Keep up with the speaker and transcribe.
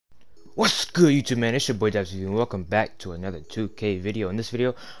What's good, YouTube, man? It's your boy JUMPSHOT, and welcome back to another 2K video. In this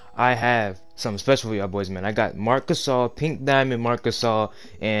video, I have something special for y'all boys, man. I got Marc Gasol, Pink Diamond Marc Gasol,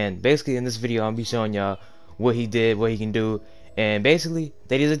 and basically in this video, I'll be showing y'all what he did, what he can do, and basically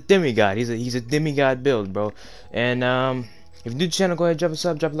that he's a demigod. He's a demigod build, bro. And if you're new to the channel, go ahead, drop a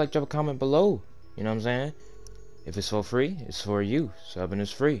sub, drop a like, drop a comment below. You know what I'm saying? If it's for free, it's for you. Subbing is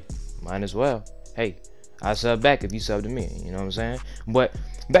free. Mine as well. Hey, I sub back if you sub to me. You know what I'm saying? But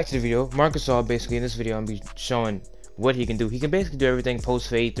back to the video. Marc Gasol, basically in this video, I'm gonna be showing what he can do. He can basically do everything: post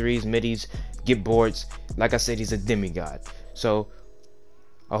fade, threes, middies, get boards. Like I said, he's a demigod. So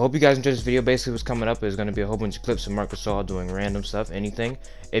I hope you guys enjoyed this video. Basically, what's coming up is gonna be a whole bunch of clips of Marc Gasol doing random stuff, anything.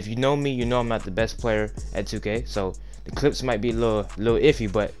 If you know me, you know I'm not the best player at 2K, so the clips might be a little iffy,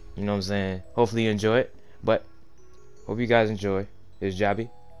 but you know what I'm saying. Hopefully you enjoy it. But hope you guys enjoy. It's Jabby,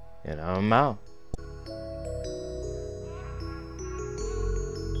 and I'm out.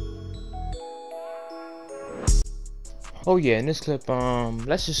 Oh yeah, in this clip,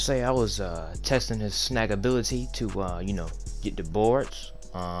 let's just say I was testing his snag ability to you know, get the boards.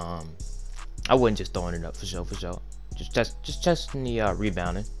 I wasn't just throwing it up for sure. Just testing the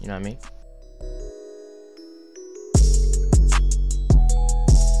rebounding, you know what I mean?